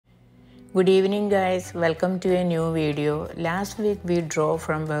Good evening guys, welcome to a new video. Last week we drove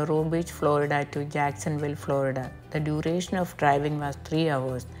from Vero Beach, Florida to Jacksonville, Florida. The duration of driving was 3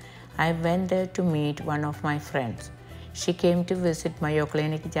 hours. I went there to meet one of my friends. She came to visit Mayo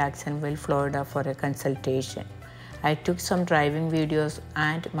Clinic, Jacksonville, Florida for a consultation. I took some driving videos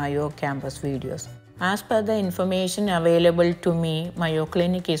and Mayo campus videos. As per the information available to me, Mayo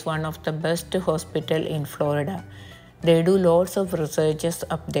Clinic is one of the best hospitals in Florida. They do lots of researches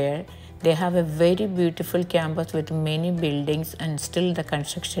up there. They have a very beautiful campus with many buildings and still the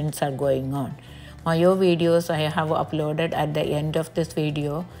constructions are going on. Mayo videos I have uploaded at the end of this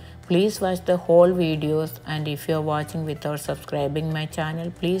video. Please watch the whole videos, and if you are watching without subscribing my channel,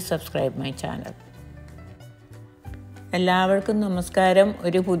 please subscribe my channel. എല്ലാവർക്കും നമസ്കാരം.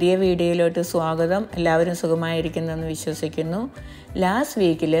 ഒരു പുതിയ വീഡിയോയിലോട്ട് സ്വാഗതം. എല്ലാവരും സുഖമായിരിക്കുന്നെന്ന് വിശ്വസിക്കുന്നു. Last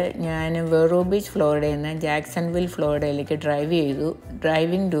വീക്കിൽ ഞാൻ വെറോ ബീച്ച് ഫ്ലോറിഡയിൽ നിന്ന് ജാക്സൺവിൽ ഫ്ലോറിഡയിലേക്ക് ഡ്രൈവ് ചെയ്തു.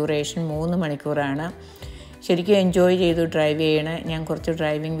 ഡ്രൈവിംഗ് ഡ്യൂറേഷൻ 3 മണിക്കൂറാണ്. ശരിക്കും എൻജോയ് ചെയ്തു ഡ്രൈവ് ചെയ്യണേ. ഞാൻ കുറച്ച്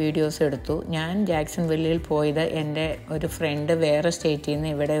ഡ്രൈവിംഗ് വീഡിയോസ് എടുത്തു. ഞാൻ ജാക്സൺവില്ലിൽ പോയത് എൻ്റെ ഒരു ഫ്രണ്ട് വേറെ സ്റ്റേറ്റിൽ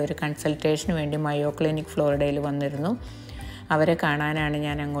നിന്ന് ഇവിടെ ഒരു കൺസൾട്ടേഷന് വേണ്ടി മയോ ക്ലിനിക് ഫ്ലോറിഡയിൽ വന്നിരുന്നു. അവരെ കാണാനാണ്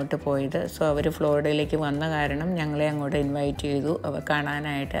ഞാൻ അങ്ങോട്ട് പോയത്. സോ അവർ ഫ്ലോറിഡയിലേക്ക് വന്ന കാരണം ഞങ്ങളെ അങ്ങോട്ട് ഇൻവൈറ്റ് ചെയ്തു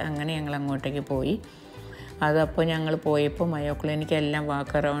കാണാനായിട്ട്. അങ്ങനെ ഞങ്ങൾ അങ്ങോട്ടേക്ക് പോയി. അതപ്പോൾ ഞങ്ങൾ പോയപ്പോൾ മയോ ക്ലിനിക് എല്ലാം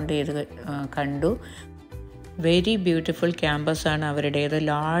വാക്ക് അറൗണ്ട് ചെയ്ത് കണ്ടു. വെരി ബ്യൂട്ടിഫുൾ ക്യാമ്പസാണ് അവരുടേത്.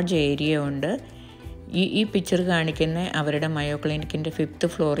 ലാർജ് ഏരിയ ഉണ്ട്. ഈ പിക്ചർ കാണിക്കുന്ന അവരുടെ മയോ ക്ലിനിക്കിൻ്റെ 5th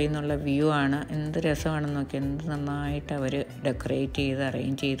ഫ്ലോറിൽ നിന്നുള്ള വ്യൂ ആണ്. എന്ത് രസമാണെന്ന് നോക്കി, എന്ത് നന്നായിട്ട് അവർ ഡെക്കറേറ്റ് ചെയ്ത്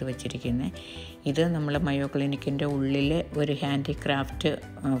അറേഞ്ച് ചെയ്ത് വെച്ചിരിക്കുന്നത്. ഇത് നമ്മൾ മയോ ക്ലിനിക്കിൻ്റെ ഉള്ളിലെ ഒരു ഹാൻഡിക്രാഫ്റ്റ്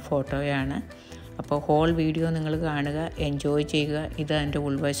ഫോട്ടോയാണ്. അപ്പോൾ ഹോൾ വീഡിയോ നിങ്ങൾ കാണുക, എൻജോയ് ചെയ്യുക. ഇത് അതിൻ്റെ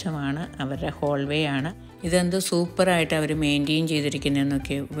ഉൾവശമാണ്, അവരുടെ ഹോൾവേ ആണ്. ഇതെന്ത് സൂപ്പറായിട്ട് അവർ മെയിൻറ്റെയിൻ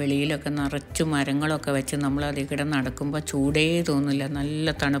ചെയ്തിരിക്കുന്നതെന്നൊക്കെ. വെളിയിലൊക്കെ നിറച്ച് മരങ്ങളൊക്കെ വെച്ച് നമ്മൾ അതിൽ കൂടെ നടക്കുമ്പോൾ ചൂടേ തോന്നില്ല.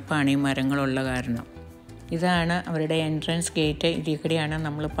 നല്ല തണുപ്പാണ് ഈ മരങ്ങളുള്ള കാരണം. ഇതാണ് അവരുടെ എൻട്രൻസ് ഗേറ്റ്. ഇതിൽ കൂടെയാണ്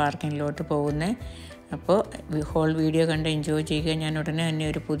നമ്മൾ പാർക്കിങ്ങിലോട്ട് പോകുന്നത്. അപ്പോൾ ഹോൾ വീഡിയോ കണ്ട് എൻജോയ് ചെയ്യുക. ഞാൻ ഉടനെ തന്നെ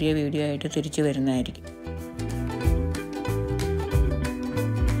ഒരു പുതിയ വീഡിയോ ആയിട്ട് തിരിച്ചു വരുന്നതായിരിക്കും.